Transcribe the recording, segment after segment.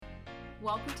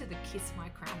Welcome to the Kiss My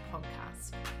Crown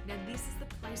podcast. Now, this is the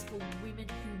place for women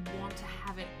who want to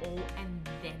have it all and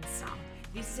then some.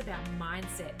 This is about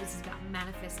mindset, this is about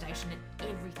manifestation and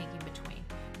everything in between.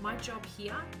 My job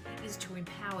here is to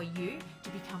empower you to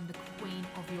become the queen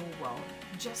of your world,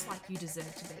 just like you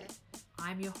deserve to be.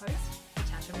 I'm your host,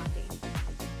 Natasha Mundy.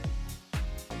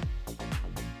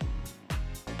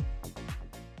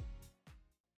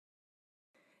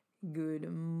 Good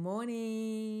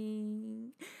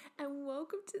morning and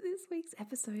welcome to this week's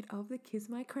episode of the Kiss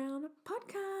My Crown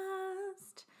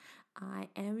podcast. I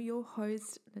am your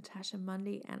host, Natasha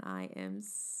Mundy, and I am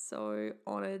so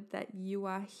honored that you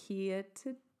are here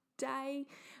today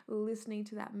listening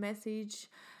to that message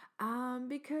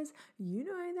because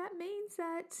that means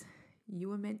that you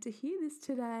were meant to hear this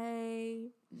today.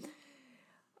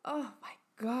 Oh my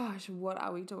gosh, what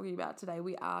are we talking about today?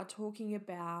 We are talking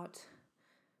about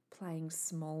playing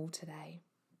small today,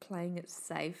 playing it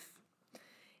safe,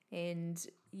 and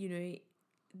the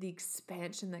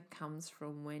expansion that comes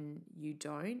from when you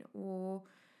don't, or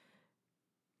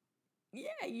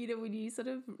when you sort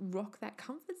of rock that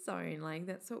comfort zone. Like,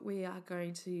 that's what we are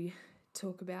going to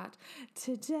talk about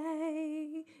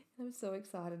today. I'm so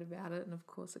excited about it, and of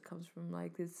course it comes from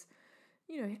like this,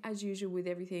 as usual with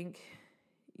everything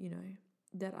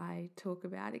that I talk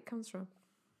about, it comes from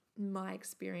my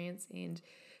experience and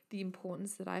the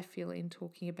importance that I feel in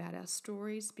talking about our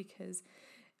stories, because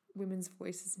women's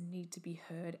voices need to be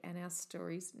heard and our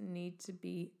stories need to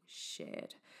be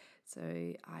shared. So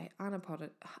I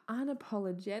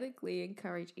unapologetically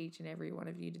encourage each and every one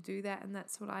of you to do that, and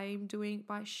that's what I am doing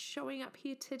by showing up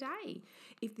here today.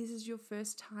 If this is your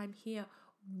first time here,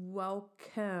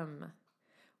 welcome.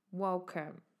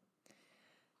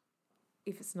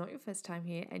 If it's not your first time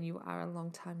here and you are a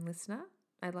long-time listener,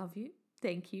 I love you.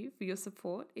 Thank you for your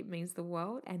support. It means the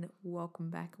world, and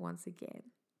welcome back once again.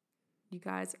 You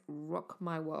guys rock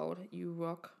my world. You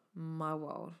rock my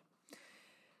world.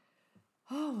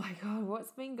 Oh my God,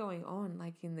 what's been going on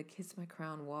like in the Kiss My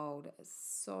Crown world?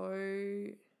 So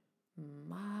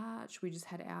much. We just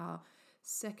had our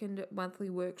second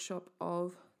monthly workshop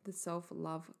of the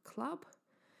Self-Love Club,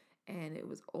 and it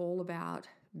was all about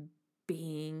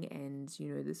being and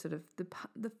the sort of the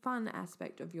fun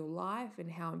aspect of your life and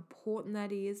how important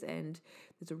that is. And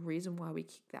there's a reason why we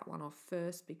kicked that one off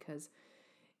first, because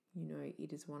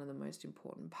it is one of the most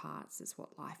important parts. It's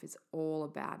what life is all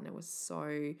about, and it was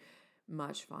so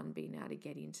much fun being able to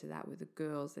get into that with the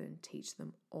girls and teach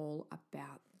them all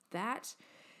about that.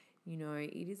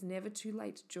 It is never too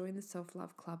late to join the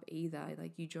Self-Love Club either.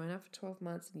 Like, you join up for 12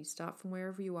 months and you start from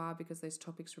wherever you are, because those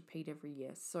topics repeat every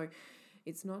year. So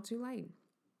it's not too late.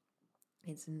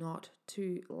 It's not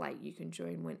too late. You can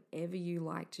join whenever you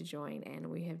like to join. And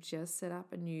we have just set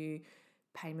up a new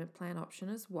payment plan option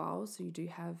as well. So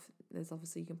there's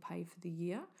obviously, you can pay for the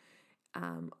year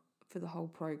for the whole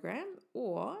program,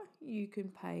 or you can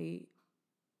pay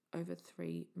over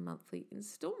 3 monthly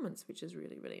installments, which is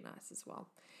really, really nice as well.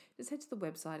 Just head to the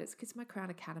website. It's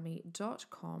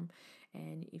kissmycrownacademy.com.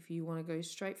 And if you want to go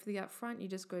straight for the upfront, you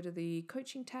just go to the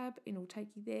coaching tab and it'll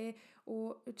take you there.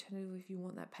 Or alternatively, if you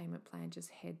want that payment plan, just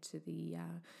head to the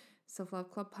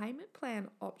Self-Love Club payment plan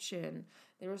option.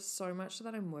 There is so much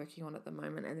that I'm working on at the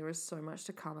moment, and there is so much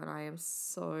to come, and I am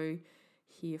so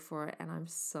here for it, and I'm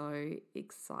so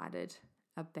excited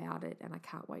about it, and I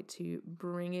can't wait to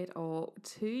bring it all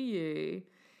to you.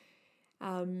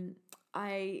 In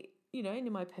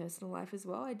my personal life as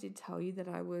well, I did tell you that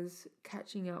I was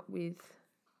catching up with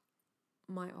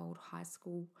my old high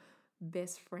school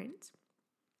best friend,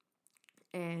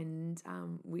 and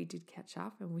we did catch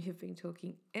up, and we have been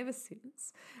talking ever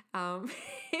since.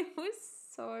 It was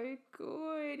so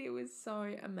good. It was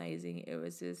so amazing. It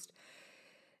was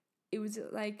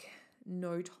like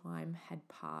no time had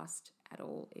passed at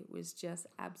all. It was just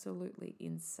absolutely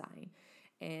insane.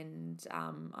 And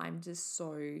I'm just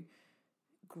so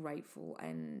grateful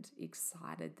and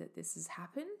excited that this has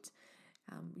happened.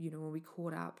 When we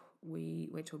caught up, we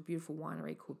went to a beautiful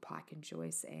winery called Pike and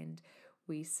Joyce, and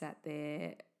we sat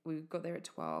there. We got there at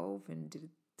 12 and did a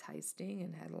tasting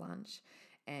and had lunch,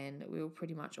 and we were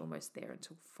pretty much almost there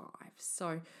until 5.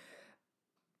 So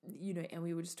and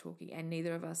we were just talking, and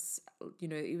neither of us,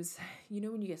 it was,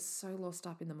 when you get so lost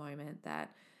up in the moment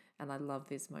that, and I love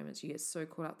these moments, you get so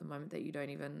caught up in the moment that you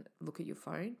don't even look at your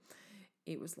phone.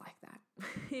 It was like that.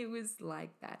 It was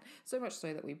like that. So much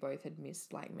so that we both had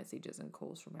missed like messages and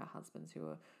calls from our husbands who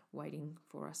were waiting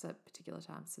for us at particular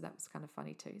times. So that was kind of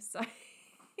funny too. So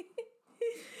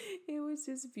it was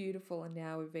just beautiful. And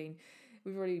now we've been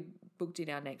we've already booked in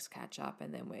our next catch up,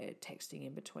 and then we're texting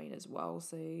in between as well.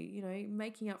 So,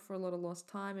 making up for a lot of lost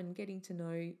time and getting to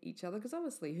know each other, because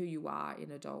obviously who you are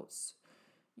in adults,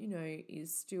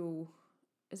 is still,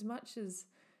 as much as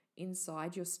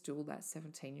inside you're still that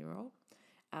 17-year-old.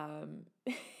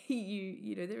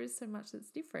 There is so much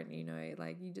that's different,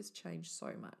 like you just change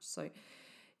so much. So,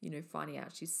 finding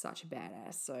out she's such a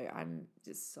badass. So I'm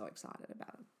just so excited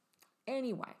about it.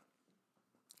 Anyway,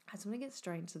 I just want to get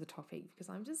straight into the topic because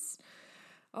I'm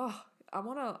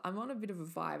on a bit of a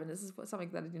vibe, and this is something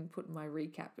that I didn't put in my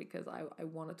recap because I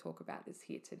want to talk about this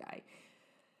here today.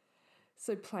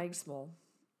 So playing small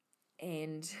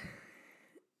and,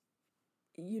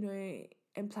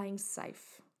 and playing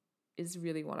safe is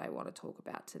really what I want to talk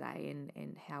about today,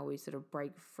 and how we sort of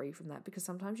break free from that, because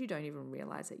sometimes you don't even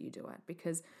realize that you do it.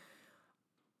 Because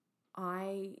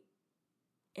I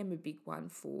am a big one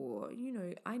for,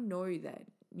 I know that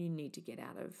you need to get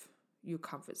out of your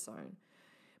comfort zone,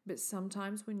 but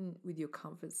sometimes with your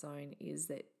comfort zone is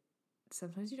that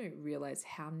sometimes you don't realize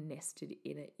how nested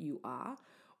in it you are,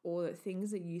 or that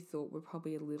things that you thought were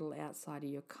probably a little outside of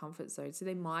your comfort zone. So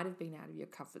they might have been out of your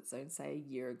comfort zone, say a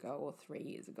year ago or 3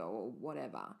 years ago or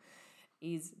whatever,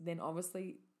 is then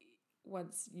obviously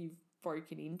once you've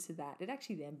broken into that, it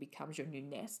actually then becomes your new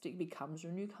nest. It becomes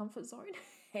your new comfort zone.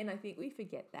 And I think we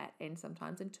forget that. And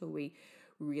sometimes until we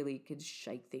really can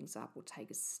shake things up or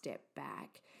take a step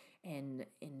back and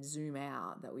zoom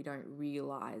out, that we don't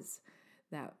realize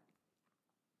that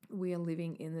we are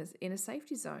living in a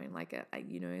safety zone. Like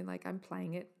I'm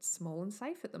playing it small and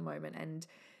safe at the moment. And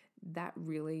that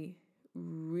really,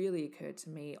 really occurred to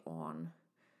me on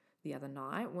the other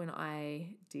night when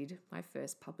I did my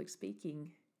first public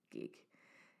speaking gig.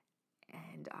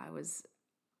 And I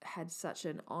had such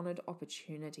an honoured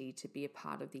opportunity to be a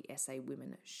part of the SA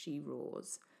Women She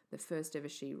Roars, the first ever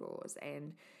She Roars.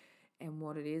 And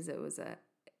what it is, it was an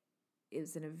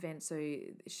event. So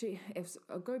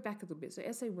I'll go back a little bit. So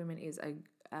SA Women is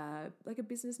like a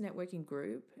business networking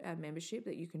group, membership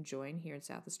that you can join here in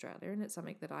South Australia. And it's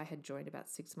something that I had joined about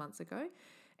 6 months ago.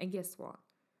 And guess what?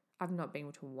 I've not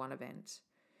been to one event.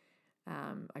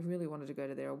 I really wanted to go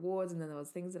to their awards, and then there was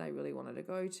things that I really wanted to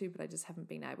go to, but I just haven't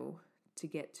been able to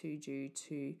get to due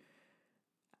to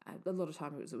a lot of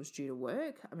time it was due to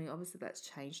work. I mean, obviously that's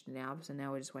changed now, so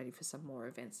now we're just waiting for some more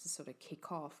events to sort of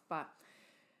kick off. But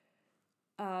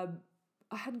I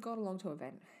hadn't got along to an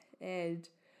event, and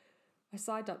I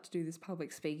signed up to do this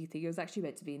public speaking thing. It was actually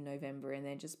meant to be in November, and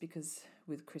then just because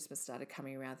with Christmas started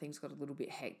coming around, things got a little bit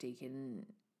hectic, and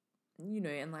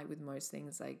and like with most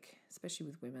things, like especially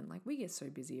with women, like we get so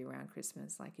busy around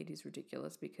Christmas, like it is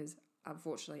ridiculous, because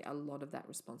unfortunately a lot of that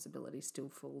responsibility still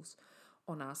falls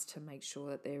on us to make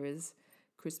sure that there is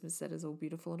Christmas that is all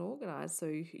beautiful and organized. So,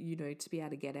 to be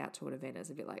able to get out to an event is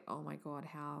a bit like, oh my God,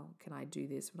 how can I do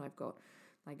this when I've got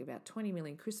like about 20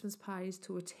 million Christmas parties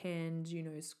to attend,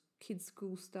 kids'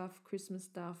 school stuff, Christmas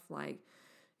stuff, like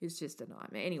it's just a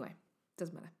nightmare. Anyway,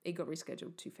 doesn't matter. It got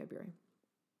rescheduled to February.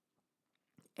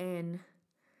 And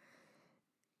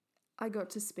I got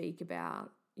to speak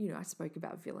about, I spoke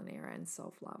about Villanera and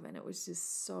self-love, and it was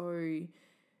just so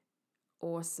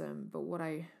awesome. But what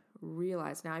I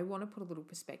realized, now I want to put a little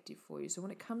perspective for you. So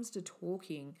when it comes to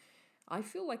talking, I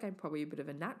feel like I'm probably a bit of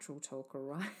a natural talker,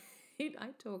 right?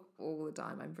 I talk all the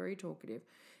time. I'm very talkative.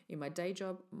 In my day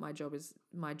job, my job is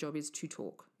to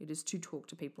talk. It is to talk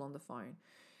to people on the phone.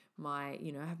 I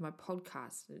have my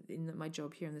podcast. My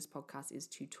job here in this podcast is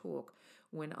to talk.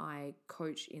 When I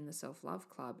coach in the Self-Love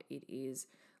Club, it is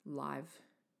live,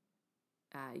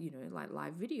 like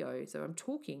live video. So I'm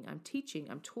talking, I'm teaching,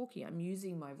 I'm talking, I'm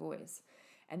using my voice.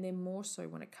 And then more so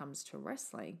when it comes to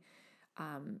wrestling,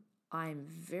 I'm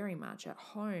very much at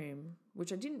home,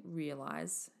 which I didn't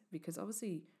realize, because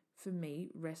obviously for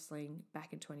me, wrestling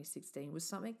back in 2016 was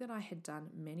something that I had done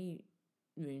many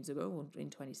moons ago, in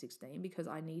 2016, because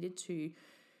I needed to,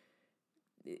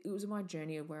 it was my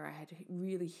journey of where I had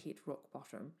really hit rock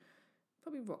bottom, I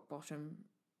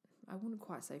wouldn't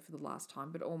quite say for the last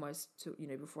time, but almost to,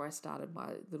 before I started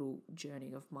my little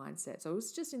journey of mindset. So it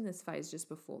was just in this phase just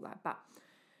before that, but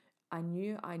I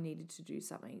knew I needed to do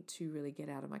something to really get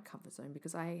out of my comfort zone,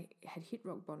 because I had hit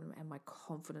rock bottom and my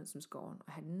confidence was gone.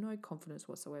 I had no confidence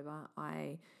whatsoever.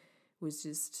 I was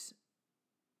just,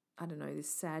 I don't know, this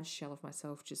sad shell of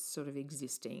myself just sort of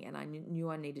existing, and I knew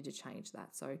I needed to change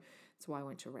that. So that's why I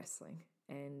went to wrestling,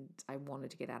 and I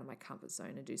wanted to get out of my comfort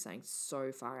zone and do something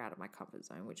so far out of my comfort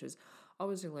zone, which was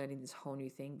obviously learning this whole new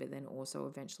thing, but then also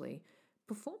eventually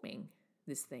performing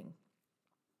this thing.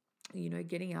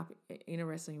 Getting up in a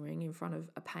wrestling ring in front of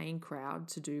a paying crowd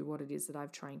to do what it is that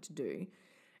I've trained to do.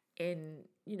 And,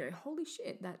 holy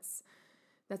shit, that's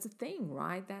that's a thing,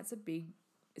 right? It's a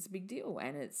big deal,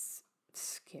 and it's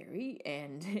scary,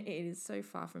 and it is so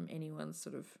far from anyone's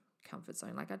sort of comfort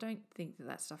zone. Like, I don't think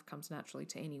that stuff comes naturally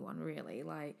to anyone, really.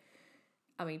 Like,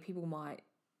 I mean, people might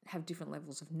have different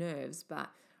levels of nerves, but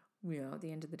at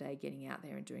the end of the day, getting out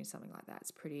there and doing something like that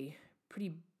is pretty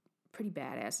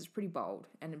badass. It's pretty bold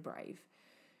and brave.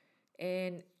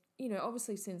 And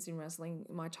obviously, since in wrestling,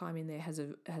 my time in there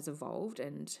has evolved,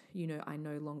 and I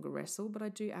no longer wrestle, but I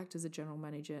do act as a general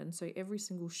manager, and so every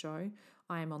single show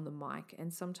I am on the mic,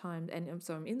 and sometimes, and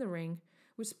so I'm in the ring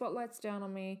with spotlights down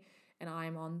on me, and I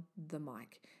am on the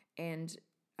mic, and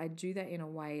I do that in a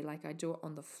way, like I do it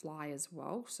on the fly as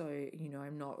well. So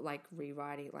I'm not like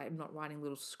rewriting, like I'm not writing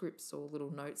little scripts or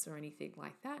little notes or anything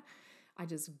like that. I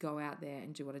just go out there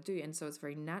and do what I do. And so it's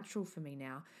very natural for me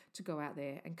now to go out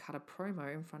there and cut a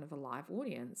promo in front of a live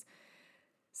audience.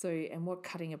 So, and what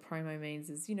cutting a promo means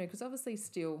is, because obviously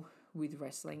still with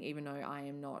wrestling, even though I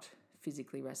am not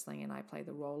physically wrestling and I play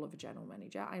the role of a general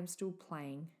manager, I am still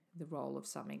playing the role of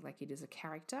something. Like, it is a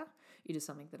character, it is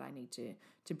something that I need to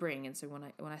bring. And so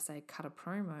when I say cut a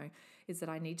promo, is that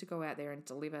I need to go out there and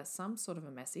deliver some sort of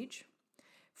a message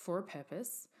for a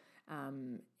purpose.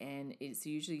 And it's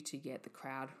usually to get the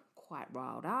crowd quite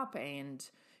riled up and,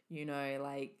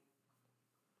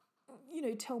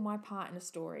 tell my part in a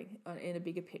story, in a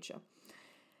bigger picture.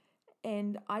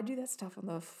 And I do that stuff on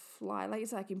the fly. Like,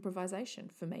 it's like improvisation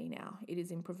for me now. It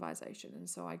is improvisation. And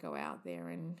so I go out there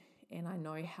and I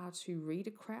know how to read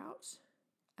a crowd,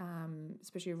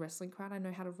 especially a wrestling crowd. I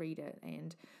know how to read it,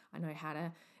 and I know how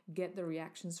to get the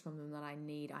reactions from them that I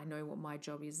need. I know what my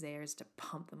job is to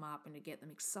pump them up and to get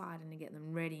them excited and to get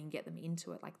them ready and get them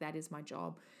into it. Like, that is my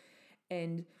job.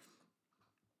 And,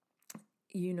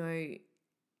 and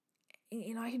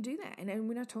I can do that. And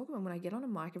when I get on a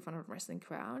mic in front of a wrestling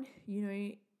crowd,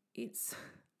 it's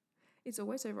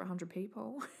always over 100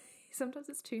 people. Sometimes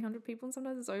it's 200 people and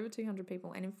sometimes it's over 200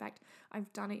 people. And in fact,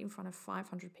 I've done it in front of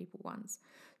 500 people once.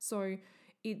 So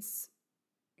it's,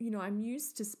 I'm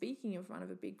used to speaking in front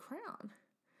of a big crowd.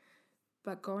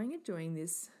 But going and doing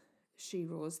this She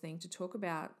Roars thing to talk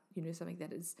about, something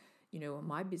that is, what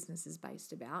my business is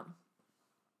based about,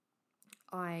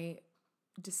 I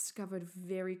discovered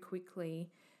very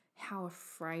quickly how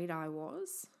afraid I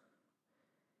was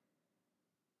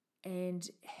and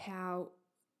how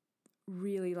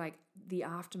really like the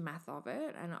aftermath of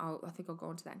it. And I think I'll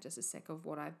go into that in just a sec of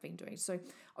what I've been doing. So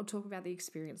I'll talk about the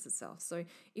experience itself. So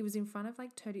it was in front of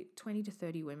like 20 to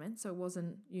 30 women. So it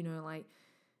wasn't, like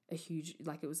a huge,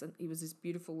 like it was this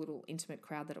beautiful little intimate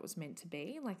crowd that it was meant to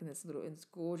be, like in this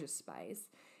gorgeous space.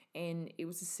 And it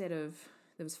was a set of,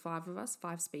 there was 5 of us,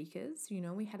 5 speakers,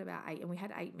 we had about 8, and we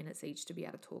had 8 minutes each to be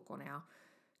able to talk on our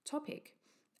topic.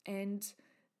 And,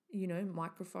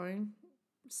 microphone,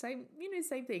 same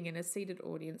thing, and a seated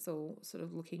audience all sort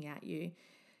of looking at you.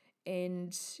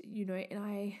 And, and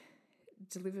I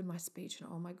delivered my speech, and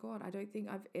oh my God, I don't think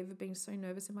I've ever been so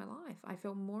nervous in my life. I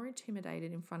felt more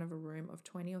intimidated in front of a room of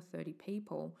 20 or 30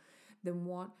 people than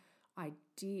what I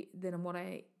do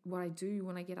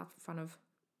when I get up in front of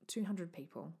 200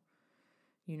 people,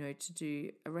 to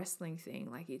do a wrestling thing.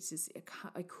 Like, it's just,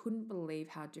 I couldn't believe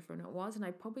how different it was. And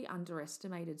I probably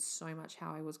underestimated so much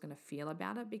how I was going to feel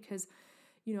about it because,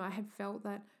 I had felt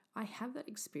that I have that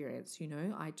experience.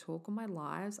 I talk on my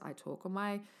lives, I talk on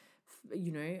my,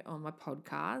 on my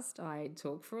podcast, I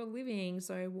talk for a living.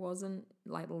 So it wasn't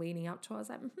like leading up to it, I was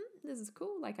like, this is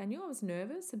cool. Like, I knew I was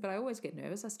nervous, but I always get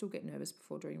nervous. I still get nervous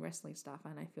before doing wrestling stuff.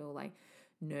 And I feel like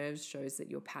nerves shows that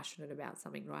you're passionate about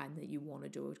something, right? And that you want to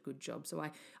do a good job. So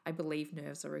I believe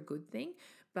nerves are a good thing,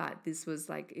 but this was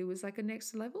like, it was like a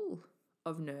next level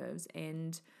of nerves.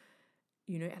 And,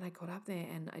 and I got up there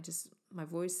and my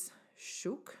voice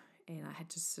shook, and I had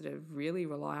to sort of really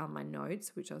rely on my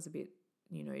notes, which I was a bit,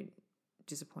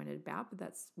 disappointed about,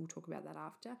 but we'll talk about that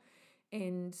after.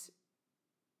 And,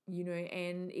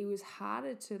 and it was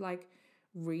harder to like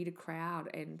read a crowd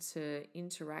and to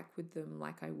interact with them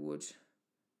like I would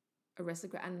a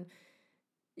wrestling crowd, and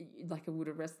like I would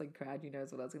a wrestling crowd,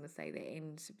 is what I was going to say there.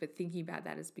 But thinking about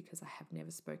that is because I have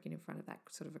never spoken in front of that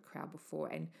sort of a crowd before.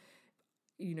 And,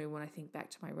 when I think back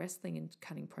to my wrestling and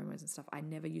cutting promos and stuff, I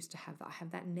never used to have that. I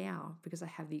have that now because I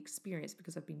have the experience,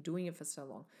 because I've been doing it for so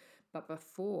long. But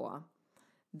before,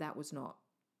 that was not,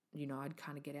 I'd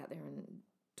kind of get out there and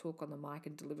talk on the mic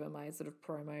and deliver my sort of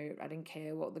promo. I didn't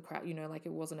care what the crowd, like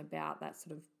it wasn't about that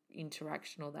sort of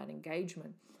interaction or that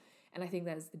engagement. And I think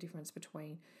that's the difference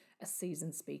between a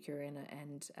seasoned speaker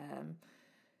and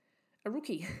a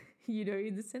rookie,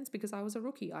 in the sense, because I was a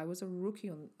rookie. I was a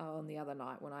rookie on the other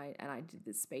night when I did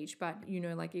this speech. But,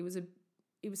 like it was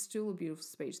it was still a beautiful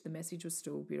speech. The message was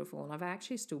still beautiful, and I've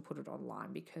actually still put it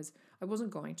online because I wasn't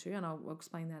going to, and I'll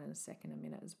explain that in a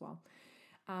minute as well.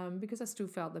 Because I still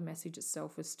felt the message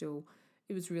itself was still,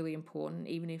 it was really important,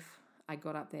 even if I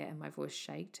got up there and my voice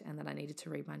shaked and that I needed to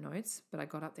read my notes, but I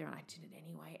got up there and I did it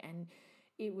anyway. And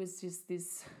it was just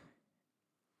this,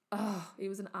 it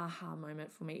was an aha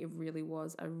moment for me. It really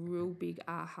was a real big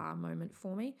aha moment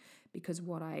for me, because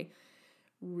what I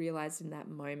realized in that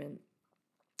moment,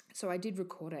 so I did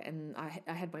record it, and I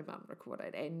had my mum record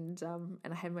it, and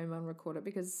I had my mum record it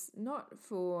because, not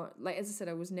for, like, as I said,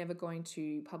 I was never going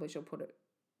to publish or put it,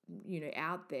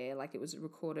 out there. Like, it was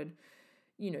recorded,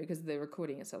 because the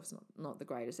recording itself is not the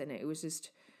greatest, and it was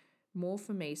just more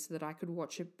for me so that I could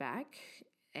watch it back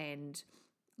and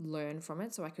learn from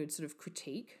it, so I could sort of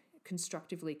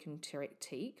constructively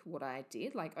critique what I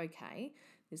did. Like, okay,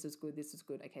 this is good.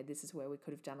 Okay, this is where we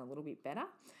could have done a little bit better.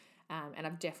 And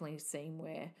I've definitely seen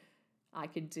where I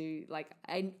could do,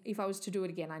 if I was to do it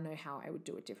again, I know how I would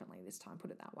do it differently this time,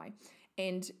 put it that way.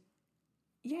 And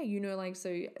yeah,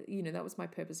 that was my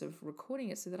purpose of recording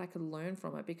it, so that I could learn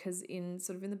from it, because in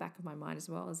the back of my mind as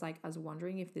well, I was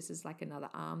wondering if this is like another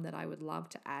arm that I would love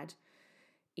to add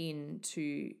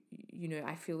into,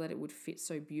 I feel that it would fit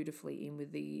so beautifully in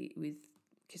with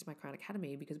Kiss My Crown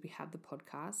Academy, because we have the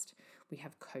podcast, we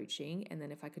have coaching, and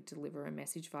then if I could deliver a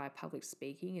message via public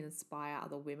speaking and inspire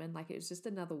other women, like, it was just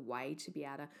another way to be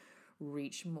able to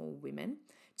reach more women,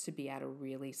 to be able to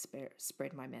really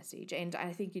spread my message. And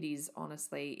I think it is,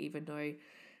 honestly, even though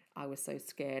I was so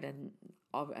scared and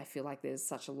I feel like there's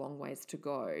such a long ways to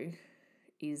go,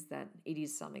 is that it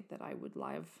is something that I would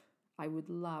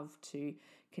love to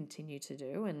continue to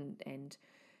do, and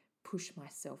push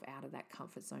myself out of that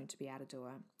comfort zone to be able to do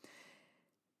it.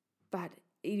 But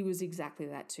it was exactly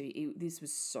that too. This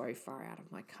was so far out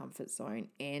of my comfort zone,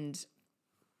 and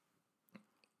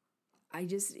I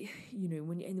just,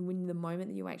 when the moment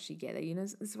that you actually get there,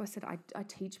 this is what I said, I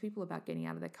teach people about getting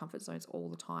out of their comfort zones all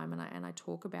the time, and I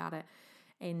talk about it,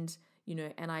 and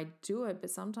and I do it, but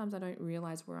sometimes I don't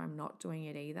realize where I'm not doing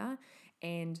it either.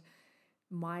 And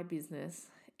my business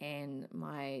and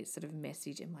my sort of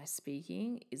message and my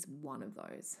speaking is one of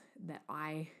those that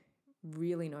I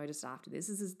really noticed after this.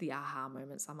 This is the aha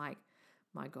moments. I'm like,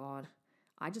 my God,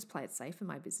 I just play it safe in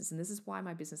my business. And this is why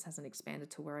my business hasn't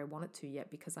expanded to where I want it to yet,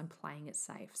 because I'm playing it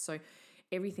safe. So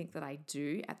everything that I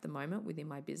do at the moment within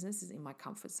my business is in my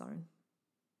comfort zone.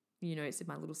 It's in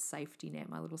my little safety net,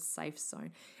 my little safe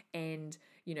zone. And,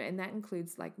 and that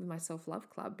includes, like, with my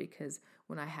self-love club, because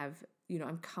when I have,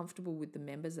 I'm comfortable with the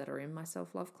members that are in my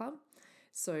self-love club.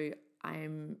 So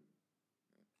I'm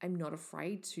not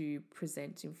afraid to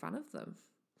present in front of them.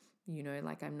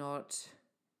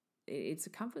 It's a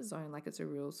comfort zone. Like, it's a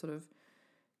real sort of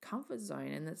comfort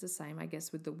zone. And that's the same, I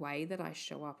guess, with the way that I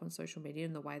show up on social media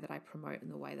and the way that I promote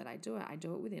and the way that I do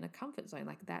it within a comfort zone.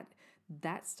 Like,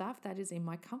 that stuff, that is in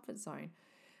my comfort zone.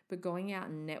 But going out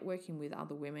and networking with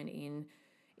other women in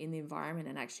the environment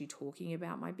and actually talking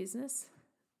about my business,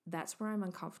 that's where I'm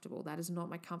uncomfortable. That is not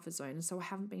my comfort zone. And so I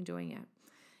haven't been doing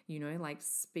it. Like,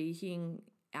 speaking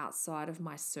outside of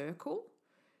my circle,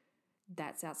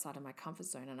 that's outside of my comfort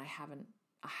zone, and I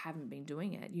haven't been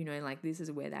doing it. Like, this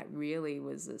is where that really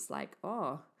was just like,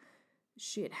 oh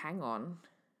shit, hang on.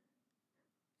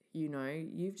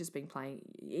 You've just been playing,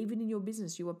 even in your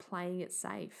business, you are playing it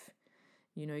safe.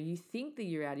 You think that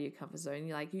you're out of your comfort zone.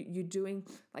 You're doing,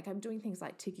 like, I'm doing things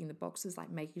like ticking the boxes, like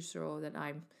making sure that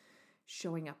I'm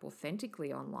showing up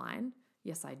authentically online.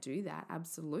 Yes, I do that,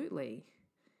 absolutely.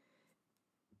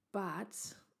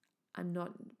 But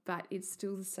it's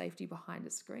still the safety behind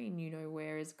a screen,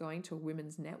 whereas going to a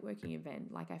women's networking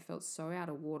event, like, I felt so out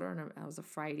of water, and I was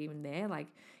afraid even there, like,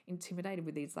 intimidated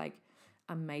with these, like,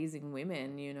 amazing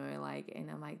women, and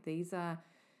I'm like, these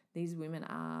women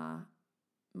are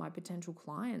my potential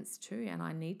clients too, and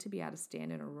I need to be able to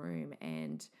stand in a room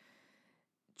and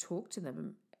talk to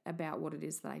them about what it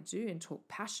is that I do, and talk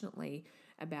passionately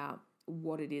about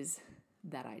what it is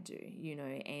that I do,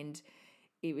 and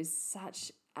it was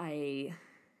such a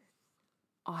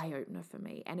eye-opener for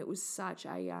me. And it was such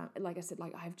a, like I said,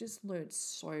 like, I've just learned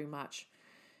so much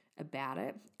about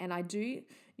it. And I do,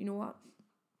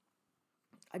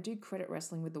 I do credit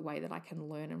wrestling with the way that I can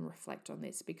learn and reflect on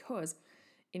this, because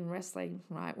in wrestling,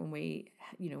 right, when we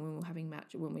were having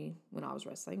when I was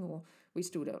wrestling, or we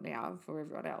still do it now for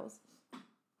everyone else,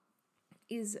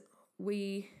 is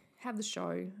we have the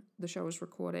show is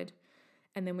recorded,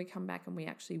 and then we come back and we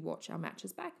actually watch our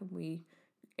matches back, and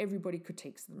everybody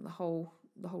critiques them, the whole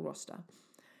roster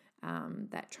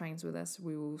that trains with us.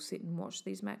 We will sit and watch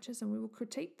these matches, and we will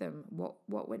critique them. What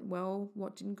went well,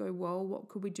 what didn't go well, what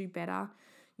could we do better,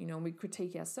 we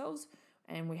critique ourselves,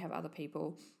 and we have other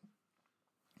people,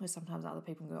 or sometimes other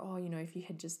people go, oh, if you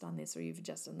had just done this or you've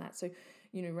just done that. So,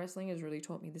 wrestling has really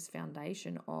taught me this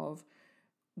foundation of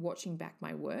watching back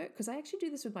my work, because I actually do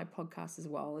this with my podcast as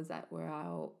well, is that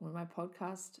when my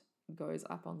podcast goes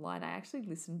up online, I actually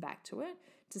listen back to it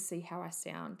to see how I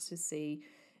sound, to see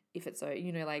if it's,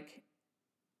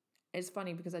 it's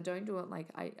funny because I don't do it like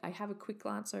I have a quick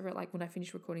glance over it. Like when I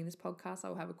finish recording this podcast,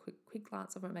 I'll have a quick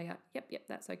glance over it and make yep,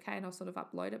 that's okay. And I'll sort of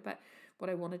upload it. But what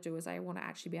I want to do is I want to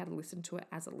actually be able to listen to it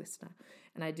as a listener.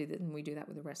 And I do that, and we do that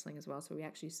with the wrestling as well. So we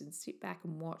actually sit back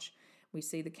and watch. We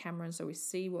see the camera, and so we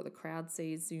see what the crowd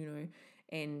sees,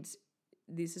 and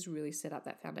this has really set up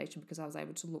that foundation because I was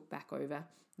able to look back over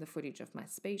the footage of my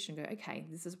speech and go, okay,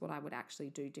 this is what I would actually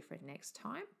do different next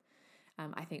time.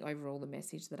 I think overall the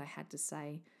message that I had to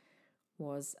say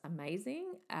was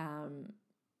amazing.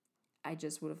 I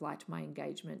just would have liked my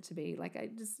engagement to be like, I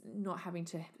just not having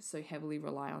to so heavily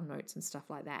rely on notes and stuff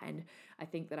like that. And I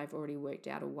think that I've already worked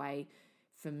out a way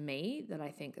for me that I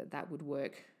think that would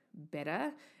work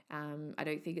better. I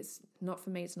don't think it's not for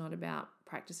me. It's not about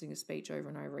practicing a speech over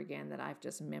and over again that I've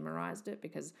just memorized it,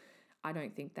 because I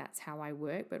don't think that's how I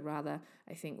work, but rather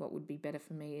I think what would be better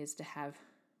for me is to have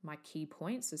my key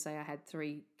points. So say I had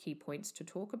 3 key points to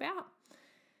talk about,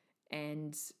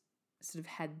 and sort of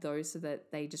had those so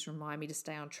that they just remind me to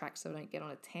stay on track so I don't get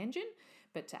on a tangent,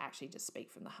 but to actually just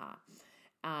speak from the heart.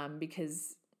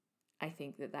 Because I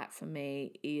think that for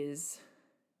me is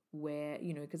where,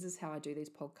 because this is how I do these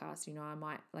podcasts,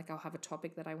 I'll have a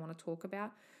topic that I want to talk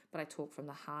about, but I talk from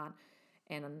the heart,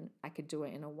 and I could do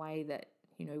it in a way that,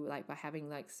 like by having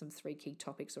like some 3 key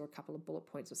topics or a couple of bullet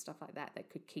points or stuff like that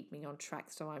could keep me on track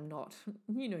so I'm not,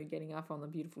 getting off on the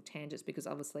beautiful tangents, because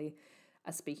obviously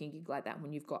a speaking gig like that,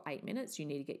 when you've got 8 minutes, you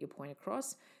need to get your point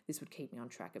across. This would keep me on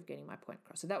track of getting my point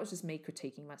across. So that was just me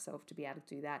critiquing myself to be able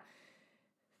to do that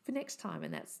for next time.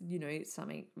 And that's,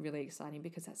 something really exciting,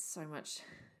 because that's so much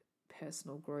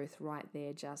personal growth right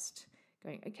there. Just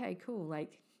going, okay, cool.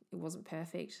 Like it wasn't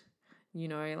perfect,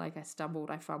 like I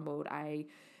stumbled, I fumbled, I,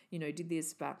 did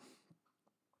this, but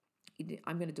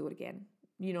I'm going to do it again.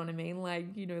 You know what I mean?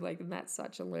 And that's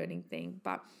such a learning thing.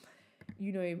 But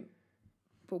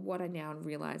what I now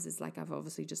realize is I've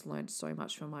obviously just learned so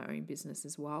much from my own business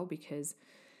as well, because,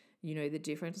 the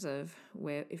difference of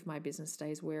where, if my business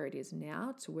stays where it is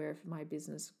now to where if my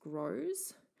business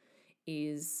grows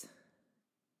is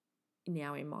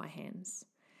now in my hands.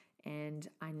 And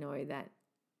I know that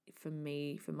for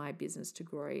me, for my business to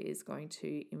grow is going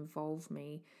to involve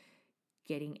me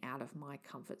getting out of my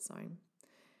comfort zone.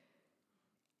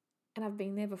 And I've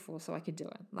been there before, so I could do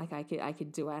it. I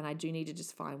could do it. And I do need to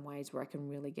just find ways where I can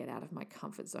really get out of my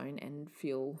comfort zone and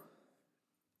feel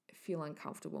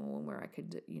uncomfortable, and where I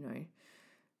could,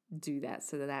 do that.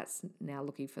 So that's now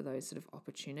looking for those sort of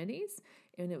opportunities.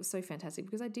 And it was so fantastic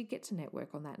because I did get to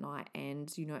network on that night, and,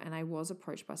 and I was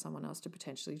approached by someone else to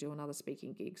potentially do another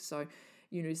speaking gig. So,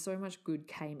 so much good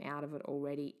came out of it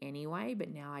already anyway,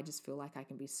 but now I just feel like I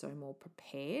can be so more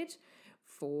prepared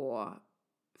for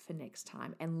next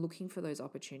time and looking for those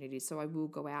opportunities. So I will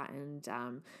go out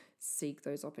and seek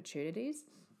those opportunities,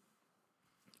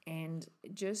 and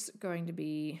just going to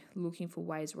be looking for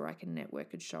ways where I can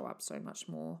network and show up so much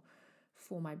more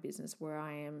for my business, where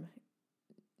I am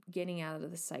getting out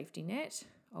of the safety net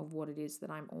of what it is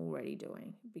that I'm already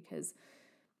doing, because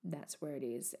that's where it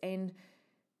is. And,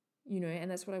 and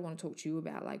that's what I want to talk to you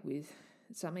about, with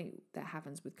something that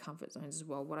happens with comfort zones as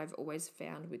well. What I've always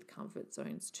found with comfort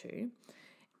zones too,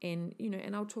 and,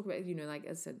 and I'll talk about, like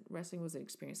I said, wrestling was an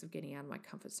experience of getting out of my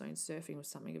comfort zone. Surfing was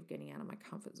something of getting out of my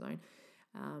comfort zone.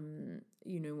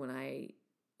 When I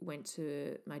went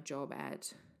to my job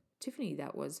at Tiffany,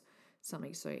 that was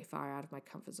something so far out of my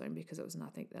comfort zone, because it was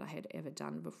nothing that I had ever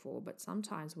done before. But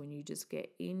sometimes when you just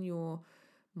get in your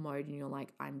mode and you're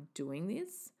like, I'm doing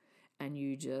this, and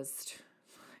you just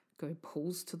go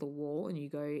pulls to the wall, and you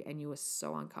go, and you are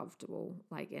so uncomfortable,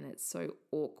 and it's so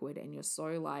awkward, and you're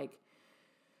so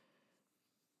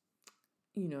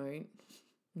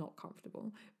not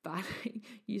comfortable, but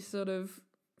you sort of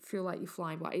feel like you're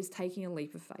flying by. It's taking a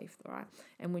leap of faith, right?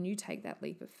 And when you take that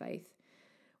leap of faith,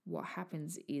 what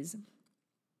happens is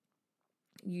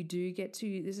you do get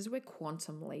to, this is where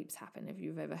quantum leaps happen. If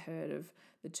you've ever heard of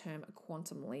the term a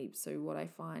quantum leap. So what I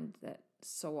find that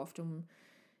so often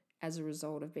as a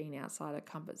result of being outside a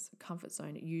comfort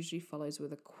zone, it usually follows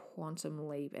with a quantum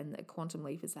leap. And the quantum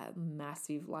leap is that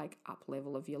massive up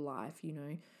level of your life.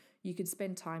 You could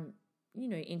spend time,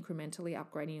 incrementally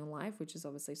upgrading your life, which is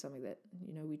obviously something that,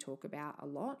 we talk about a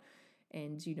lot.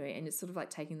 And, and it's sort of like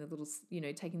taking the little,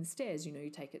 taking the stairs, you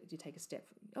take a step.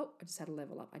 Oh, I just had a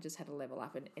level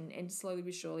up. And slowly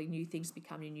but surely new things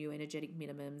become your new energetic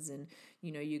minimums. And,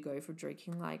 you go from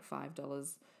drinking like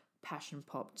 $5 passion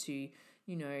pop to,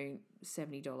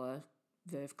 $70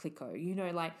 Verve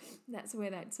Clicquot, like that's where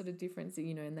that sort of difference,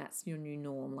 and that's your new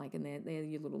norm, like, and they're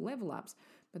your little level ups.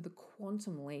 But the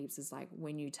quantum leaps is like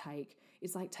when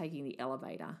it's like taking the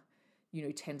elevator,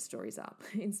 10 stories up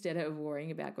instead of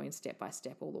worrying about going step by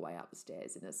step all the way up the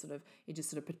stairs. And it just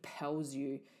sort of propels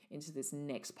you into this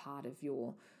next part of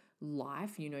your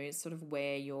life. It's sort of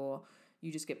where you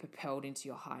just get propelled into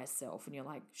your higher self and you're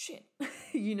like, shit,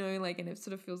 and it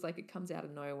sort of feels like it comes out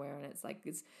of nowhere. And it's like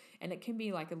and it can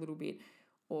be like a little bit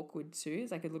awkward too.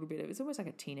 It's like a little bit of, it's almost like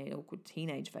a awkward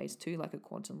teenage phase too, like a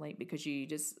quantum leap, because you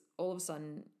just, all of a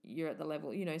sudden you're at the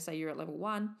level, say you're at level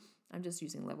 1. I'm just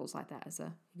using levels like that as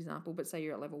an example, but say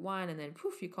you're at level 1 and then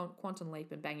poof, you quantum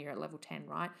leap and bang, you're at level 10,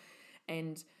 right?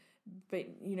 But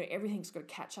everything's got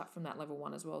to catch up from that level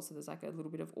 1 as well. So there's like a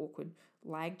little bit of awkward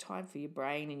lag time for your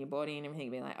brain and your body and everything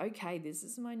being like, okay, this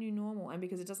is my new normal. And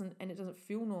because it doesn't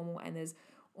feel normal, and there's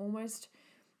almost,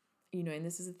 and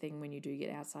this is the thing when you do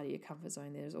get outside of your comfort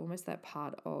zone, there's almost that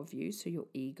part of you, so your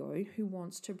ego, who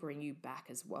wants to bring you back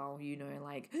as well,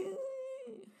 like,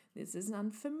 this is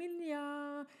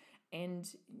unfamiliar. And,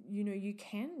 you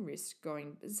can risk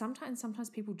going, sometimes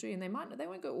people do, and they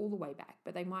won't go all the way back,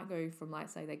 but they might go from, like,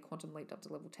 say they quantum leaped up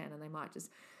to level 10 and they might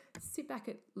just sit back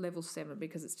at level 7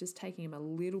 because it's just taking them a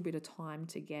little bit of time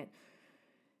to get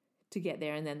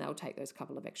there, and then they'll take those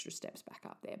couple of extra steps back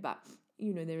up there. But,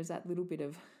 there is that little bit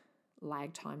of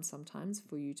lag time sometimes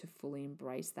for you to fully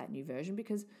embrace that new version,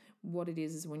 because what it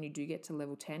is when you do get to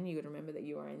level 10, you got to remember that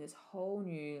you are in this whole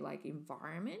new like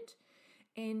environment.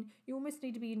 And you almost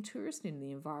need to be interested in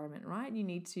the environment, right? You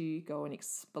need to go and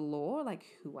explore, like,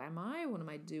 who am I? What am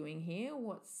I doing here?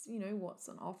 What's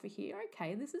on offer here?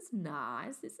 Okay, this is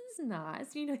nice. That's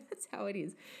how it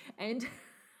is. And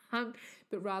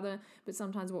but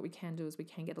sometimes what we can do is we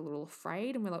can get a little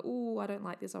afraid and we're like, oh, I don't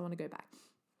like this. I want to go back.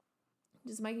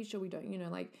 Just making sure we don't,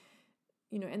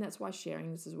 and that's why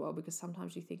sharing this as well, because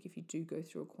sometimes you think if you do go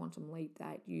through a quantum leap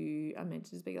that you are meant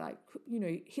to just be like,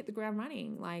 hit the ground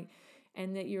running, like,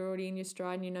 and that you're already in your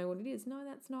stride and you know what it is. No,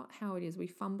 that's not how it is. We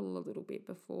fumble a little bit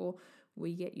before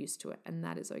we get used to it, and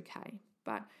that is okay.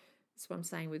 But that's what I'm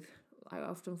saying I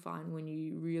often find when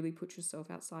you really put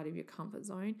yourself outside of your comfort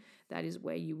zone, that is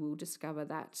where you will discover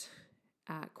that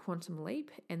quantum leap,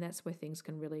 and that's where things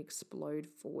can really explode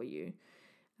for you.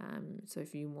 So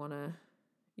if you want to,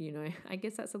 I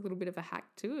guess that's a little bit of a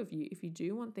hack too. If you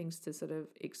do want things to sort of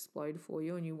explode for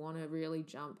you and you want to really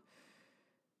jump,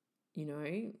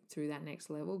 through that next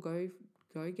level, go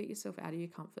get yourself out of your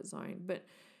comfort zone. But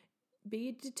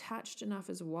be detached enough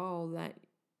as well that,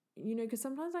 because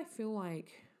sometimes I feel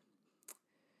like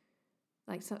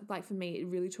for me, it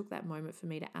really took that moment for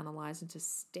me to analyze and to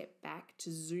step back,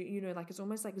 to zoom, like it's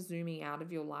almost like zooming out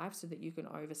of your life so that you can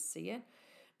oversee it.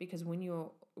 Because when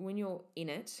you're in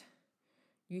it,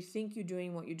 you think you're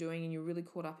doing what you're doing and you're really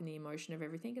caught up in the emotion of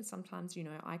everything. And sometimes,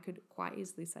 I could quite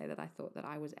easily say that I thought that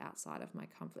I was outside of my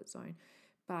comfort zone.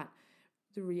 But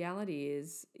the reality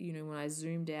is, when I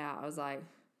zoomed out, I was like,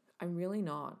 I'm really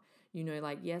not.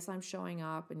 Yes, I'm showing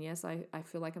up, and yes, I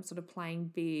feel like I'm sort of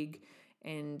playing big,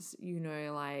 and,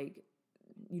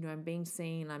 I'm being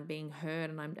seen, I'm being heard,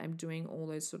 and I'm doing all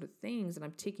those sort of things, and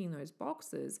I'm ticking those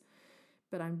boxes.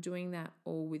 But I'm doing that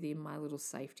all within my little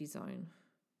safety zone,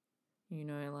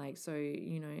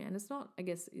 and it's not, I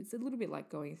guess it's a little bit like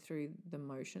going through the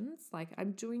motions. Like,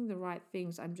 I'm doing the right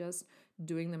things. I'm just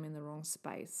doing them in the wrong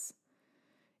space,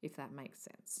 if that makes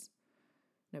sense.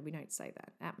 No, we don't say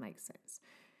that. That makes sense.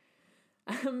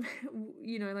 So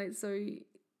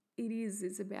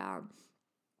it's about,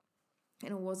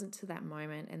 and it wasn't to that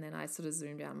moment. And then I sort of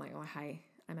zoomed out. I'm like, oh, hey,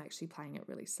 I'm actually playing it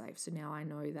really safe. So now I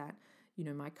know that,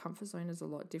 my comfort zone is a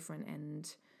lot different,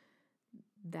 and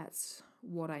that's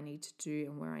what I need to do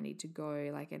and where I need to go.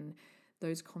 Like, and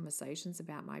those conversations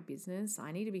about my business,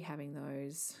 I need to be having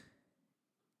those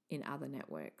in other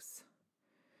networks.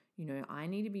 I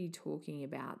need to be talking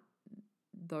about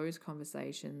those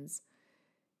conversations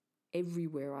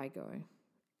everywhere I go.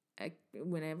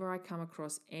 Whenever I come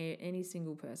across any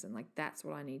single person, like, that's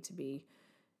what I need to be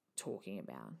talking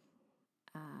about.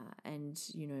 And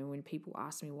when people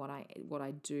ask me what I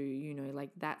do,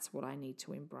 like, that's what I need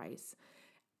to embrace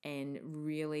and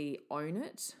really own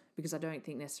it, because I don't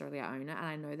think necessarily I own it. And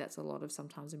I know that's a lot of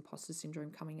sometimes imposter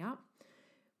syndrome coming up,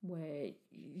 where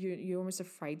you're almost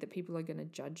afraid that people are going to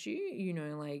judge you,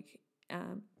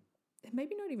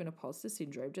 maybe not even imposter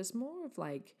syndrome, just more of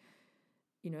like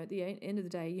At the end of the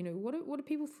day, what do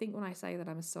people think when I say that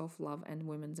I'm a self-love and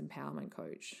women's empowerment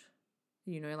coach?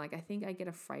 I think I get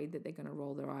afraid that they're going to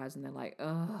roll their eyes and they're like,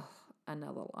 ugh,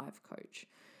 another life coach.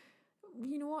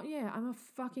 You know what? Yeah, I'm a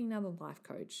fucking another life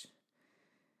coach.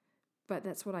 But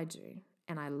that's what I do.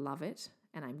 And I love it.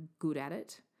 And I'm good at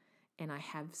it. And I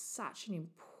have such an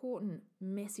important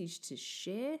message to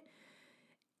share.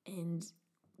 And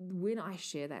when I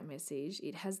share that message,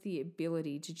 it has the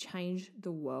ability to change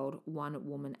the world one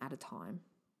woman at a time.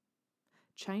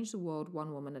 Change the world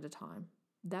one woman at a time.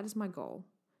 That is my goal,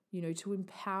 to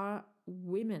empower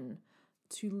women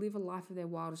to live a life of their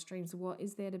wildest dreams. What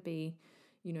is there to be,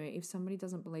 if somebody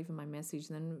doesn't believe in my message,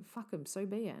 then fuck them, so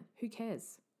be it. Who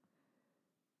cares?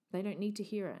 They don't need to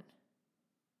hear it.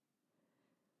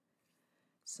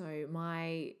 So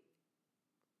my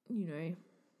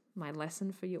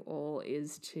lesson for you all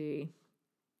is to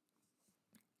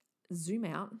zoom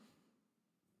out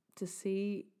to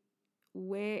see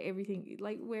where everything,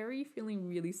 where are you feeling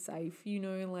really safe,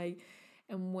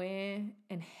 and where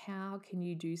and how can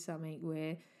you do something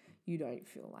where you don't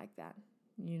feel like that,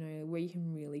 where you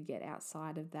can really get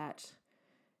outside of that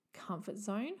comfort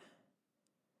zone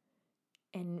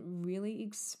and really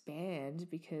expand.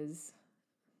 Because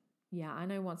I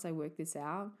know once I work this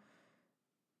out,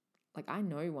 my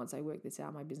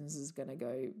business is going to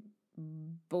go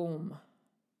boom,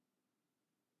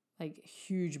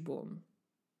 huge boom,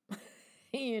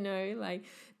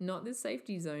 not the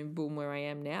safety zone boom where I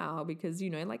am now, because,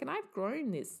 and I've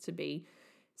grown this to be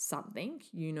something,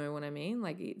 you know what I mean?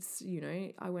 It's,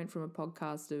 I went from a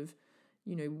podcast of,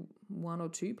 one or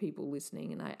two people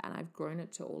listening, and I've grown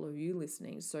it to all of you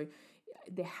listening. So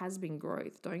there has been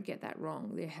growth. Don't get that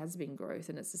wrong. There has been growth.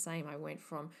 And it's the same. I went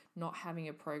from not having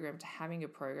a program to having a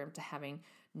program to having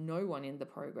no one in the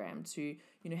program to,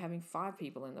 having 5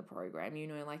 people in the program,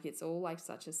 it's all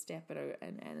such a step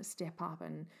and a step up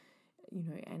and,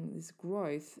 and this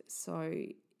growth. So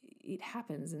it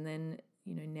happens. And then,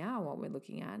 now what we're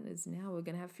looking at is now we're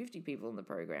going to have 50 people in the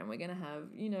program. We're going to have,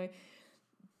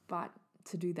 but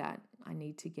to do that, I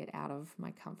need to get out of my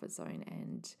comfort zone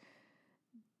and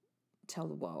tell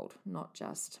the world, not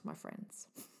just my friends.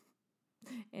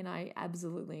 And I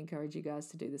absolutely encourage you guys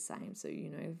to do the same. So,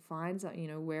 find,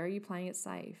 where are you playing it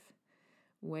safe?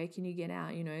 Where can you get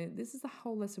out? This is the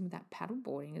whole lesson with that paddle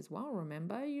boarding as well.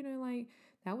 Remember,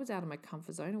 that was out of my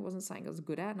comfort zone. It wasn't something I was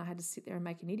good at, and I had to sit there and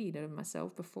make an idiot of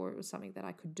myself before it was something that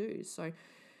I could do. So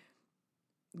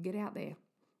get out there.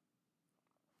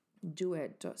 Do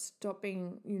it. Stop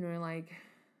being,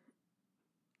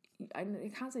 I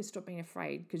can't say stop being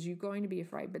afraid, because you're going to be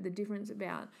afraid. But the difference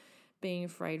about being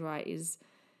afraid, right, is,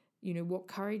 what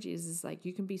courage is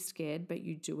you can be scared, but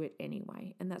you do it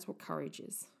anyway. And that's what courage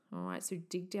is. All right. So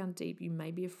dig down deep. You may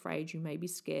be afraid. You may be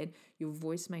scared. Your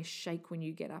voice may shake when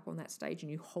you get up on that stage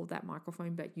and you hold that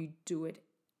microphone, but you do it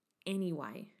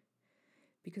anyway,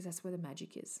 because that's where the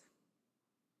magic is.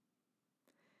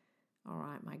 All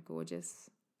right, my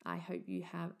gorgeous. I hope you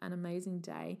have an amazing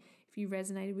day. If you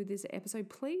resonated with this episode,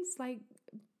 please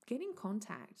get in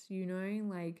contact,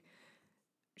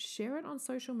 share it on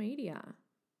social media.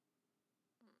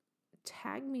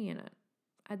 Tag me in it.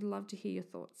 I'd love to hear your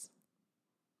thoughts.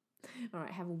 All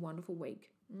right, have a wonderful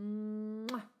week.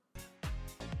 Mwah.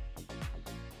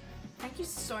 Thank you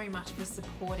so much for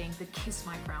supporting the Kiss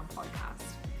My Crown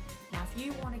podcast. Now, if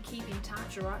you want to keep in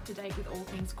touch or up to date with all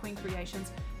things Queen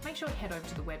Creations, make sure you head over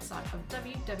to the website of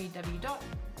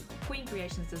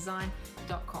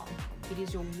www.queencreationsdesign.com. It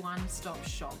is your one-stop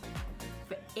shop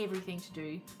for everything to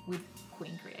do with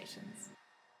Queen Creations.